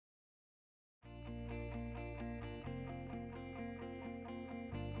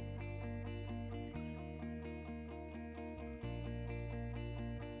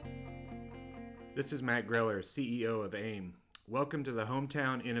This is Matt Greller, CEO of AIM. Welcome to the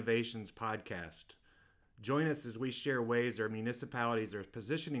Hometown Innovations Podcast. Join us as we share ways our municipalities are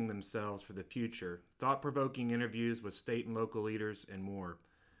positioning themselves for the future, thought-provoking interviews with state and local leaders, and more.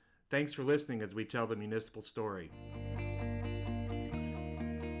 Thanks for listening as we tell the municipal story.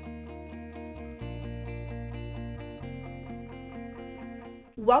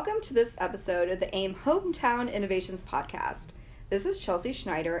 Welcome to this episode of the AIM Hometown Innovations Podcast. This is Chelsea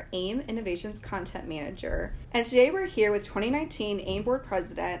Schneider, AIM Innovations Content Manager, and today we're here with 2019 AIM Board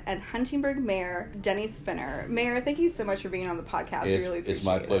President and Huntingburg Mayor Denny Spinner. Mayor, thank you so much for being on the podcast. I really appreciate it. It's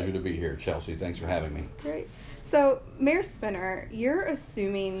my pleasure to be here, Chelsea. Thanks for having me. Great. So, Mayor Spinner, you're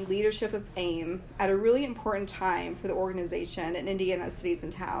assuming leadership of AIM at a really important time for the organization in Indiana cities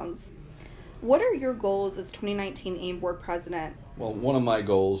and towns. What are your goals as 2019 AIM Board President? Well, one of my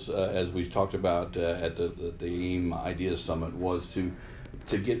goals, as we talked about at the AIM Ideas Summit, was to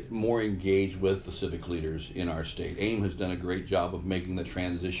get more engaged with the civic leaders in our state. AIM has done a great job of making the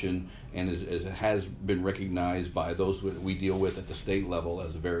transition and has been recognized by those we deal with at the state level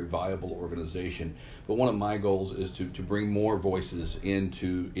as a very viable organization. But one of my goals is to bring more voices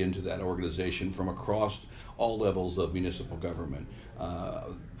into that organization from across all levels of municipal government.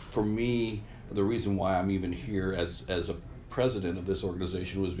 For me, the reason why I'm even here as a president of this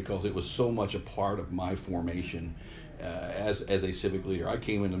organization was because it was so much a part of my formation as a civic leader. I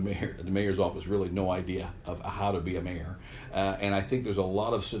came into the mayor's office really no idea of how to be a mayor, and I think there's a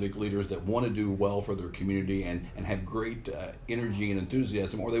lot of civic leaders that want to do well for their community and have great energy and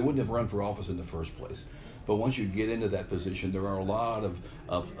enthusiasm, or they wouldn't have run for office in the first place. But once you get into that position, there are a lot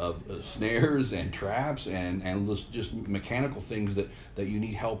of snares and traps and just mechanical things that you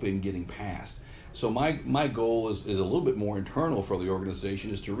need help in getting past. So my goal is a little bit more internal for the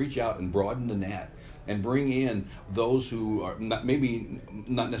organization, is to reach out and broaden the net and bring in those who are not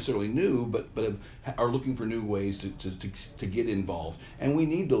necessarily new, but are looking for new ways to get involved. And we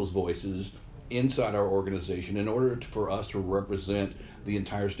need those voices inside our organization in order for us to represent the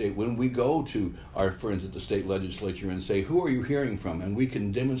entire state. When we go to our friends at the state legislature and say, who are you hearing from? And we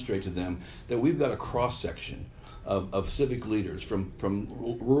can demonstrate to them that we've got a cross-section of civic leaders from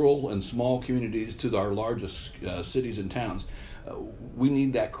rural and small communities to our largest cities and towns. We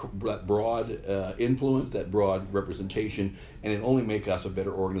need that broad influence, that broad representation, and it only makes us a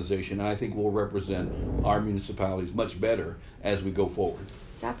better organization. And I think we'll represent our municipalities much better as we go forward.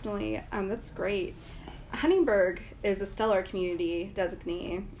 Definitely. That's great. Huntingburg is a stellar community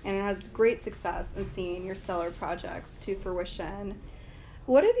designee, and it has great success in seeing your stellar projects to fruition.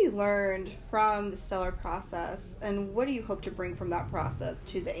 What have you learned from the stellar process, and what do you hope to bring from that process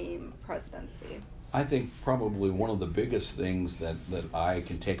to the AIM presidency? I think probably one of the biggest things that I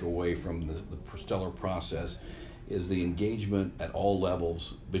can take away from the stellar process is the engagement at all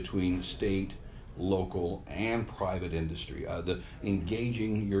levels between state, local, and private industry. The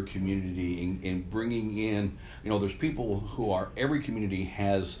engaging your community in bringing in, there's people who are, every community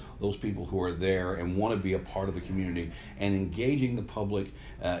has those people who are there and want to be a part of the community, and engaging the public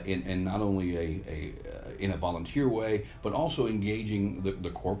in not only in a volunteer way, but also engaging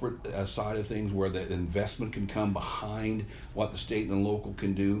the corporate side of things, where the investment can come behind what the state and local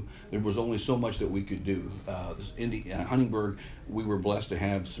can do. There was only so much that we could do. In Huntingburg, we were blessed to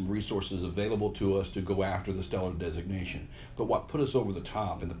have some resources available to us to go after the stellar designation. But what put us over the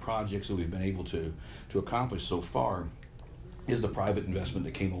top in the projects that we've been able to accomplish so far is the private investment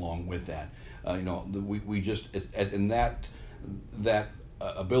that came along with that. We just, and that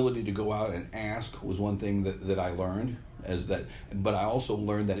ability to go out and ask was one thing that I learned, but I also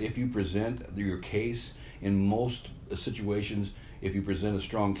learned that if you present your case, in most situations, if you present a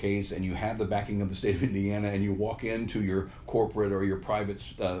strong case and you have the backing of the state of Indiana and you walk into your corporate or your private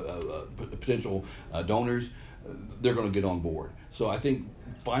potential donors, they're going to get on board. So I think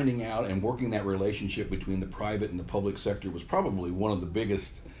finding out and working that relationship between the private and the public sector was probably one of the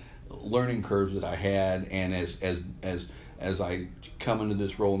biggest learning curves that I had. And as I come into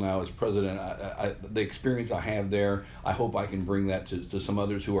this role now as president, the experience I have there, I hope I can bring that to some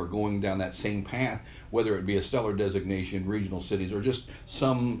others who are going down that same path, whether it be a stellar designation, regional cities, or just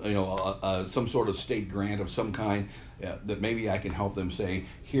some sort of state grant of some kind, that maybe I can help them say,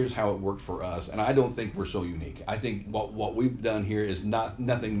 here's how it worked for us. And I don't think we're so unique. I think what we've done here is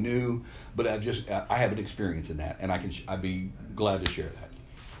nothing new, but I have an experience in that, and I'd be glad to share that.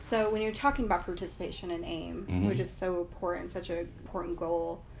 So when you're talking about participation in AIM, which is so important, such an important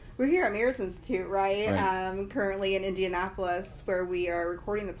goal, we're here at Mayor's Institute, right? Currently in Indianapolis, where we are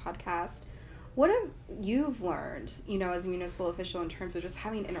recording the podcast. What have you've learned, as a municipal official in terms of just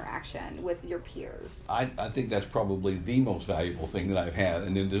having interaction with your peers? I think that's probably the most valuable thing that I've had.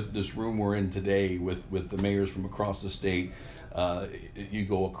 And in this room we're in today with the mayors from across the state, you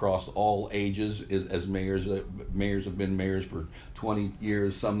go across all ages as mayors. Mayors have been mayors for 20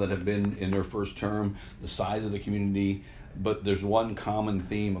 years, some that have been in their first term, the size of the community. But there's one common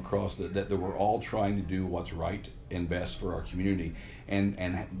theme across that we're all trying to do what's right and best for our community, and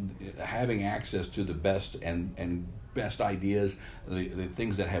having access to the best and best ideas, the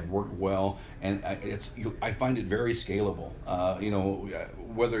things that have worked well, and I find it very scalable.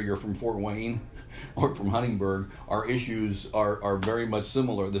 Whether you're from Fort Wayne or from Huntingburg, our issues are very much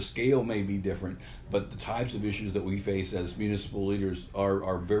similar. The scale may be different, but the types of issues that we face as municipal leaders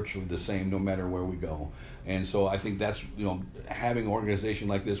are virtually the same no matter where we go. And so I think that's, having an organization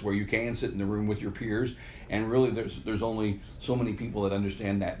like this where you can sit in the room with your peers, and really there's only so many people that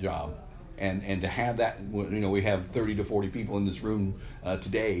understand that job. And to have that, we have 30 to 40 people in this room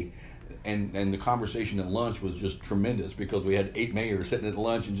today, and the conversation at lunch was just tremendous because we had 8 mayors sitting at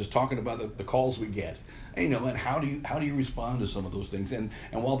lunch and just talking about the calls we get. And, and how do you respond to some of those things? And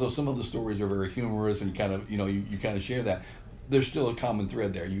while some of the stories are very humorous and kind of, you kind of share that, there's still a common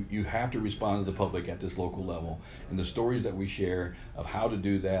thread there. You have to respond to the public at this local level. And the stories that we share of how to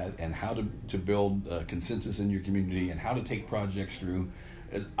do that and how to build consensus in your community and how to take projects through,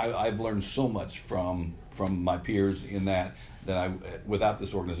 I've learned so much from my peers in that without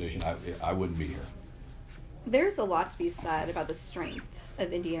this organization, I wouldn't be here. There's a lot to be said about the strength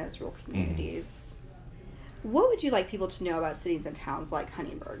of Indiana's rural communities. What would you like people to know about cities and towns like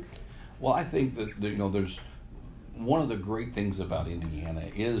Huntingburg? Well, I think that there's one of the great things about Indiana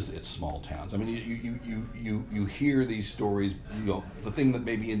is its small towns. I mean, you hear these stories. The thing that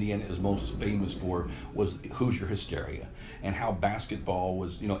maybe Indiana is most famous for was Hoosier hysteria, and how basketball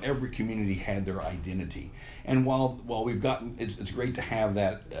was. Every community had their identity. And while we've gotten, it's great to have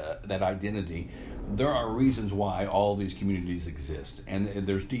that identity. There are reasons why all these communities exist, and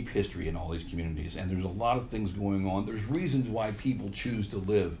there's deep history in all these communities, and there's a lot of things going on. There's reasons why people choose to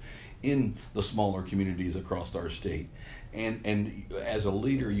live in the smaller communities across our state, and as a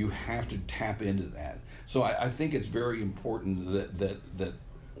leader you have to tap into that. So I think it's very important that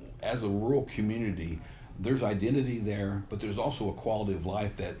as a rural community there's identity there, but there's also a quality of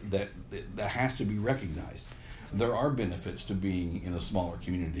life that has to be recognized. There are benefits to being in a smaller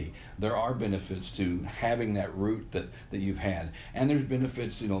community. There are benefits to having that root that you've had. And there's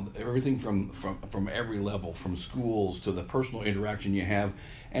benefits, everything from every level, from schools to the personal interaction you have.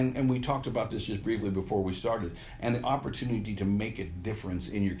 And we talked about this just briefly before we started. And the opportunity to make a difference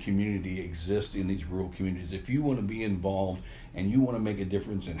in your community exists in these rural communities. If you want to be involved and you want to make a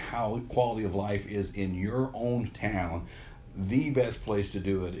difference in how quality of life is in your own town, the best place to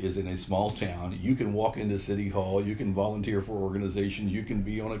do it is in a small town. You can walk into City Hall, you can volunteer for organizations, you can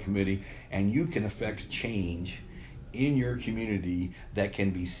be on a committee, and you can affect change in your community that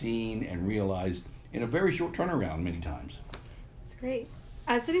can be seen and realized in a very short turnaround many times. That's great.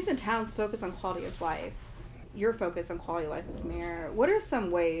 As cities and towns focus on quality of life, your focus on quality of life as mayor, what are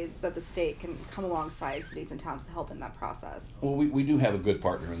some ways that the state can come alongside cities and towns to help in that process? Well, we do have a good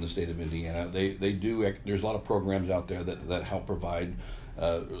partner in the state of Indiana. They do. There's a lot of programs out there that help provide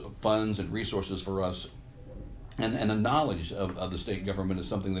funds and resources for us. And the knowledge of the state government is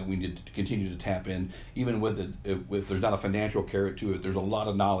something that we need to continue to tap in. Even with it, if there's not a financial carrot to it, there's a lot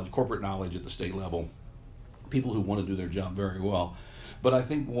of knowledge, corporate knowledge at the state level, people who want to do their job very well. But I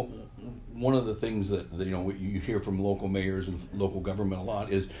think one of the things that you hear from local mayors and local government a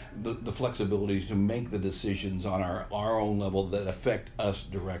lot is the flexibility to make the decisions on our own level that affect us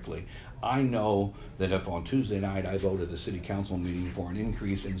directly. I know that if on Tuesday night I vote at a city council meeting for an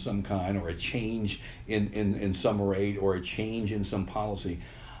increase in some kind or a change in some rate or a change in some policy,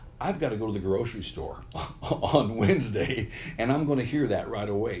 I've got to go to the grocery store on Wednesday, and I'm going to hear that right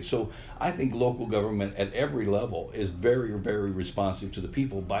away. So I think local government at every level is very, very responsive to the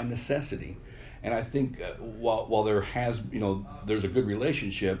people by necessity. And I think while there's a good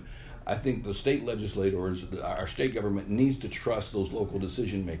relationship, I think the state legislators, our state government needs to trust those local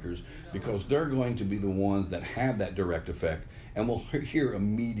decision makers because they're going to be the ones that have that direct effect and will hear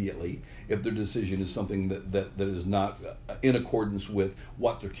immediately if their decision is something that is not in accordance with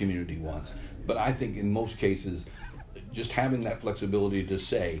what their community wants. But I think in most cases, just having that flexibility to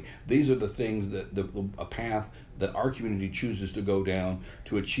say, these are the things that a path that our community chooses to go down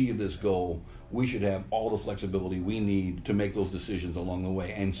to achieve this goal, we should have all the flexibility we need to make those decisions along the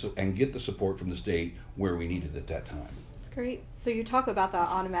way and get the support from the state where we need it at that time. That's great. So you talk about that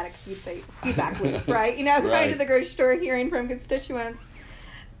automatic feedback loop, right? Going Right. to the grocery store, hearing from constituents.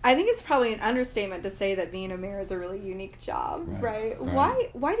 I think it's probably an understatement to say that being a mayor is a really unique job, right?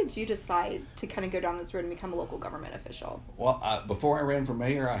 Why did you decide to kind of go down this road and become a local government official? Well, before I ran for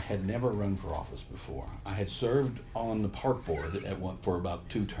mayor, I had never run for office before. I had served on the park board for about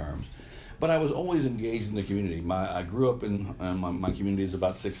 2 terms, but I was always engaged in the community. I grew up in my community is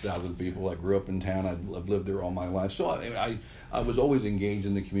about 6,000 people. I grew up in town. I've lived there all my life, so I was always engaged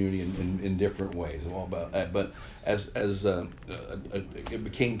in the community in different ways. But as it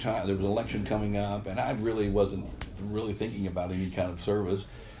became time, there was an election coming up, and I really wasn't thinking about any kind of service.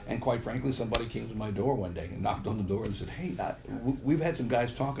 And quite frankly, somebody came to my door one day and knocked on the door and said, "Hey, we've had some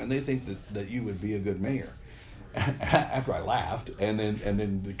guys talking, and they think that you would be a good mayor." After I laughed and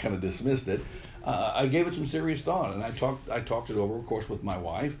then kind of dismissed it, I gave it some serious thought, and I talked it over, of course, with my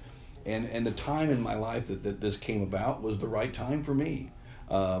wife. And the time in my life that this came about was the right time for me.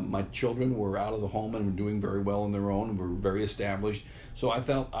 My children were out of the home and were doing very well on their own and were very established. So I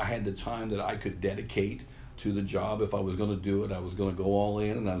felt I had the time that I could dedicate to the job. If I was going to do it, I was going to go all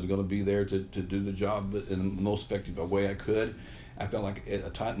in, and I was going to be there to do the job in the most effective way I could. I felt like at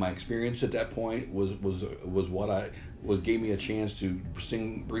a time, my experience at that point was what gave me a chance to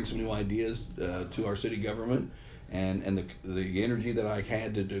bring some new ideas to our city government. And the energy that I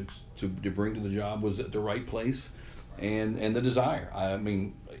had to bring to the job was at the right place, and the desire. I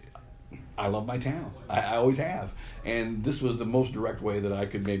mean, I love my town. I always have, and this was the most direct way that I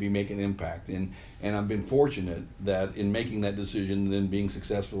could maybe make an impact. And I've been fortunate that in making that decision and then being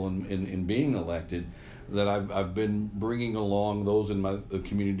successful in being elected, that I've been bringing along those in the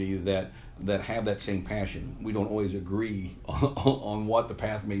community that have that same passion. We don't always agree on what the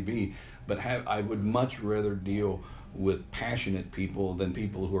path may be, but I would much rather deal with passionate people than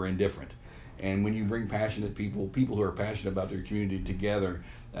people who are indifferent. And when you bring passionate people who are passionate about their community together,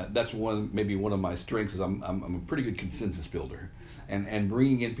 that's maybe one of my strengths. Is I'm a pretty good consensus builder, and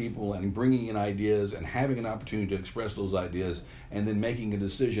bringing in people and bringing in ideas and having an opportunity to express those ideas, and then making a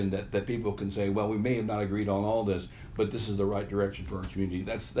decision that people can say, well, we may have not agreed on all this, but this is the right direction for our community.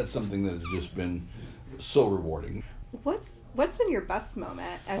 That's something that has just been so rewarding. What's been your best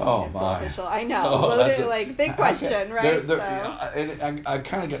moment as a municipal official? I know, big question, right? And I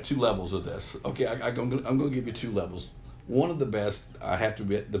kind of got 2 levels of this. Okay, I'm going to give you 2 levels. One of the best, I have to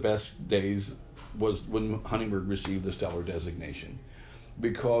admit, the best days was when Huntingburg received the Stellar designation,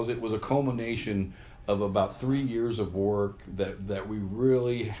 because it was a culmination of about 3 years of work that we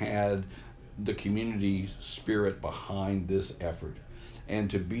really had the community spirit behind this effort. And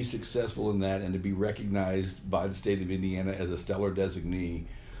to be successful in that and to be recognized by the state of Indiana as a Stellar designee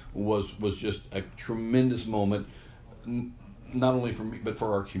was just a tremendous moment, not only for me, but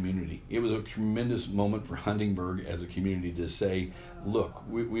for our community. It was a tremendous moment for Huntingburg as a community to say, look,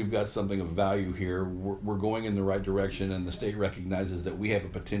 we've got something of value here. We're going in the right direction, and the state recognizes that we have a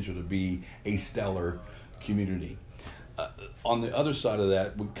potential to be a stellar community. On the other side of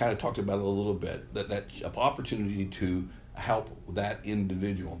that, we kind of talked about it a little bit, that opportunity to help that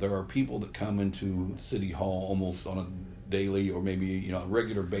individual. There are people that come into City Hall almost on a daily or maybe a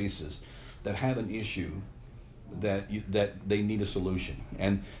regular basis that have an issue that they need a solution,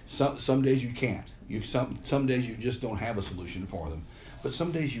 and some days you can't. Some days you just don't have a solution for them, but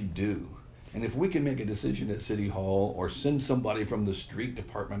some days you do. And if we can make a decision at City Hall or send somebody from the street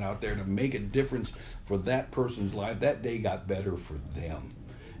department out there to make a difference for that person's life, that day got better for them.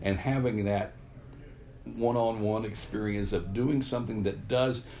 And having that one-on-one experience of doing something that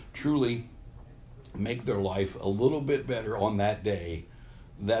does truly make their life a little bit better on that day,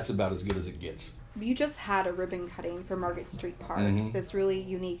 that's about as good as it gets. You just had a ribbon cutting for Market Street Park, this really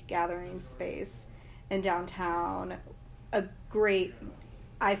unique gathering space in downtown. A great,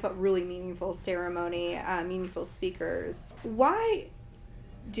 I felt, really meaningful ceremony, meaningful speakers. Why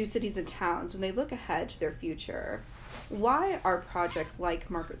do cities and towns, when they look ahead to their future, why are projects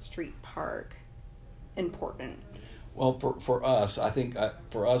like Market Street Park important? Well, for us, I think I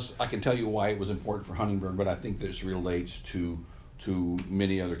can tell you why it was important for Huntingburg, but I think this relates to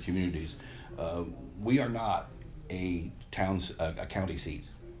many other communities. We are not a county seat.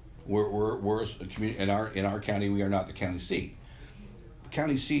 We're a community in our county. We are not the county seat.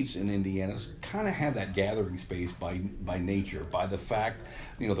 County seats in Indiana kind of have that gathering space by nature, by the fact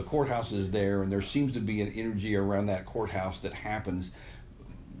the courthouse is there, and there seems to be an energy around that courthouse that happens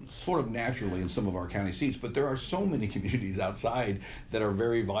sort of naturally in some of our county seats. But there are so many communities outside that are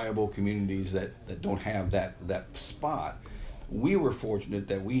very viable communities that don't have that spot. we were fortunate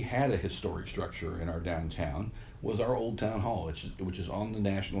that we had a historic structure in our downtown, was our Old Town Hall, which is on the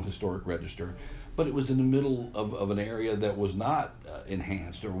National Historic Register, but it was in the middle of an area that was not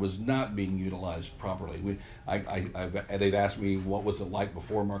enhanced or was not being utilized properly. They've asked me what was it like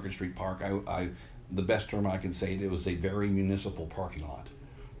before Market Street Park. The best term I can say, it was a very municipal parking lot.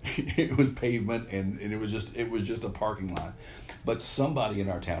 It was pavement and it was just a parking lot. But somebody in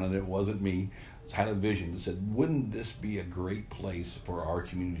our town, and it wasn't me, had a vision that said, wouldn't this be a great place for our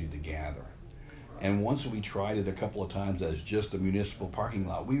community to gather? And once we tried it a couple of times as just a municipal parking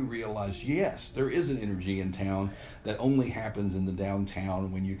lot, we realized, yes, there is an energy in town that only happens in the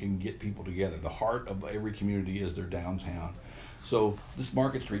downtown when you can get people together. The heart of every community is their downtown. So this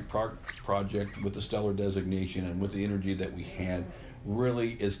Market Street project with the stellar designation and with the energy that we had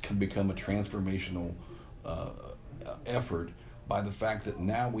really can become a transformational effort by the fact that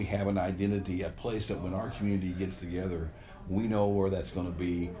now we have an identity, a place that when our community gets together, we know where that's going to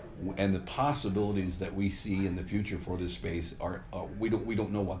be, and the possibilities that we see in the future for this space are we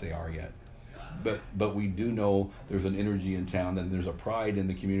don't know what they are yet, but we do know there's an energy in town, and there's a pride in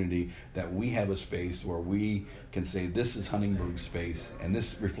the community that we have a space where we can say this is Huntingburg's space, and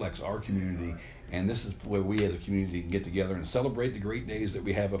this reflects our community, and this is where we as a community can get together and celebrate the great days that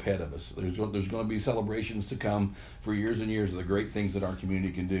we have ahead of us. There's going to be celebrations to come for years and years of the great things that our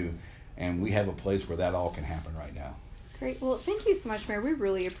community can do, and we have a place where that all can happen right now. Great. Well, thank you so much, Mayor. We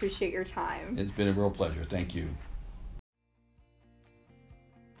really appreciate your time. It's been a real pleasure. Thank you.